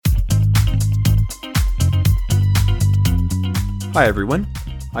Hi everyone,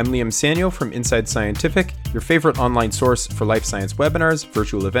 I'm Liam Sanyo from Inside Scientific, your favorite online source for life science webinars,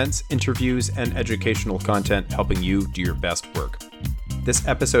 virtual events, interviews, and educational content helping you do your best work. This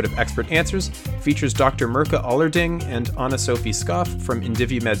episode of Expert Answers features Dr. Mirka Allerding and Sophie Skof from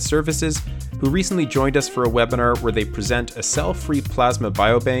Indivumed Services, who recently joined us for a webinar where they present a cell-free plasma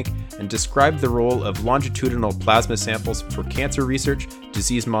biobank and describe the role of longitudinal plasma samples for cancer research,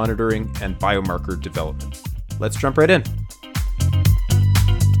 disease monitoring, and biomarker development. Let's jump right in.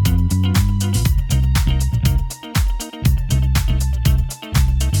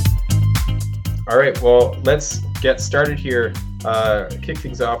 All right, well, let's get started here. Kick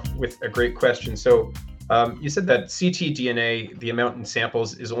things off with a great question. So you said that ctDNA, the amount in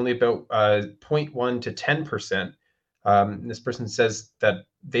samples, is only about 0.1 to 10%. This person says that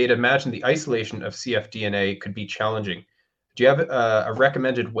they'd imagine the isolation of cfDNA could be challenging. Do you have a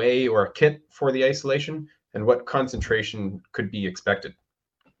recommended way or a kit for the isolation, and what concentration could be expected?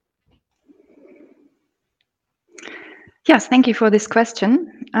 Yes, thank you for this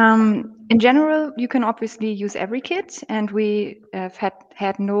question. In general, you can obviously use every kit, and we have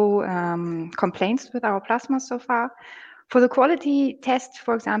had no complaints with our plasma so far. For the quality test,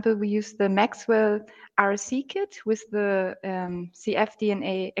 for example, we use the Maxwell RSC kit with the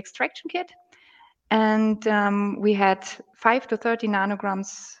cfDNA extraction kit, and we had 5 to 30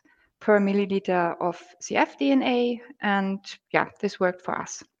 nanograms per milliliter of cfDNA, and yeah, this worked for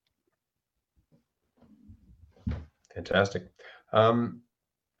us. Fantastic.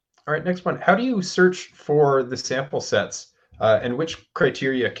 All right, next one. How do you search for the sample sets, and which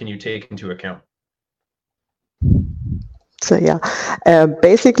criteria can you take into account? So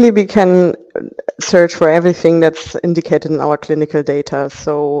basically we can search for everything that's indicated in our clinical data.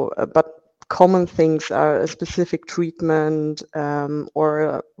 So, but common things are a specific treatment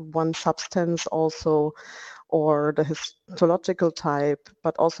or one substance also, or the histological type,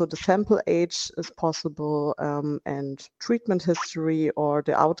 but also the sample age is possible, and treatment history or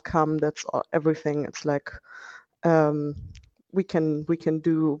the outcome. That's everything. It's like we can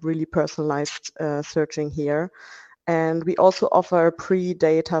do really personalized searching here. And we also offer a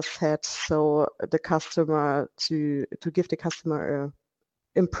pre-data set, so the customer to give the customer a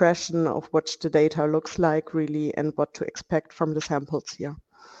impression of what the data looks like really and what to expect from the samples here.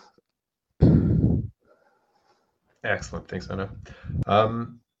 Excellent, thanks, Anna. All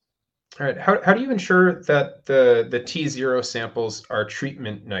right, how do you ensure that the T0 samples are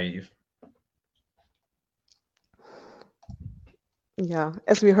treatment naive? Yeah,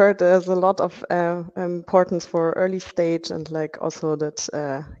 as we heard, there's a lot of importance for early stage, and like also that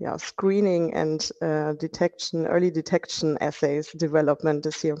screening and detection, early detection assays development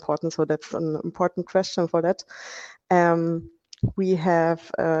is here important. So that's an important question for that. We have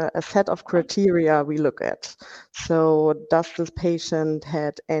a set of criteria we look at. So does this patient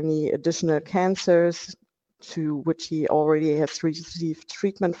had any additional cancers to which he already has received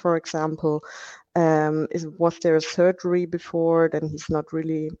treatment, for example? Was there a surgery before? Then he's not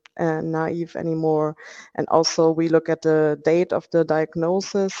really naive anymore. And also we look at the date of the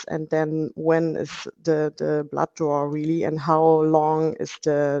diagnosis, and then when is the blood draw really, and how long is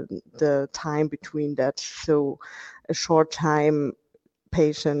the time between that. So a short time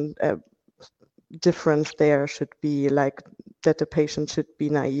patient difference there should be like that the patient should be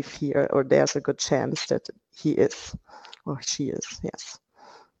naive here, or there's a good chance that he is or she is, yes.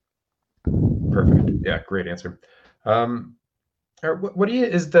 Perfect. Yeah, great answer. What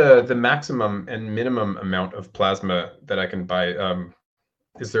is the maximum and minimum amount of plasma that I can buy?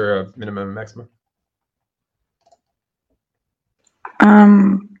 Is there a minimum and maximum?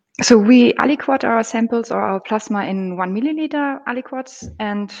 So we aliquot our samples or our plasma in 1 milliliter aliquots,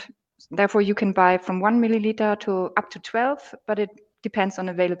 and therefore you can buy from 1 milliliter to up to 12, but it depends on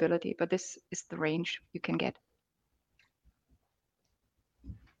availability. But this is the range you can get.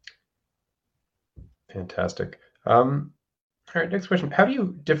 Fantastic. All right, next question. How do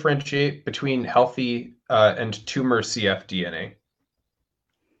you differentiate between healthy and tumor cfDNA?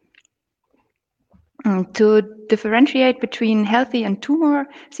 To differentiate between healthy and tumor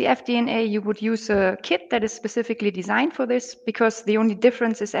cfDNA, you would use a kit that is specifically designed for this, because the only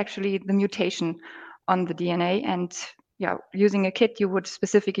difference is actually the mutation on the DNA. And yeah, using a kit, you would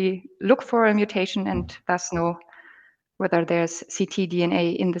specifically look for a mutation and thus know whether there's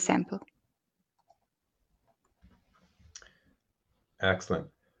ctDNA in the sample. Excellent.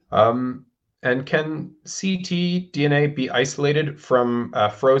 And can ctDNA be isolated from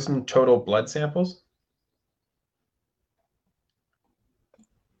frozen total blood samples?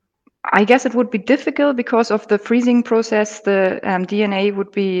 I guess it would be difficult because of the freezing process. The DNA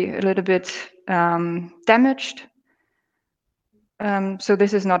would be a little bit damaged. So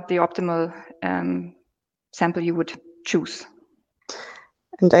this is not the optimal sample you would choose.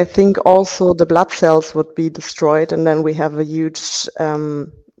 And I think also the blood cells would be destroyed, and then we have a huge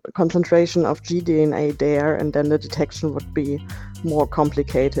concentration of gDNA there, and then the detection would be more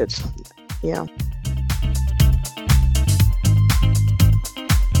complicated. Yeah.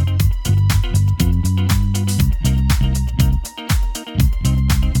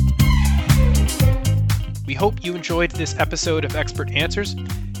 We hope you enjoyed this episode of Expert Answers,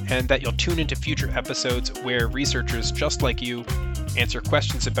 and that you'll tune into future episodes where researchers just like you answer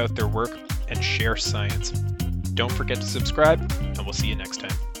questions about their work and share science. Don't forget to subscribe, and we'll see you next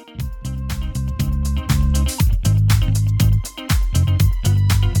time.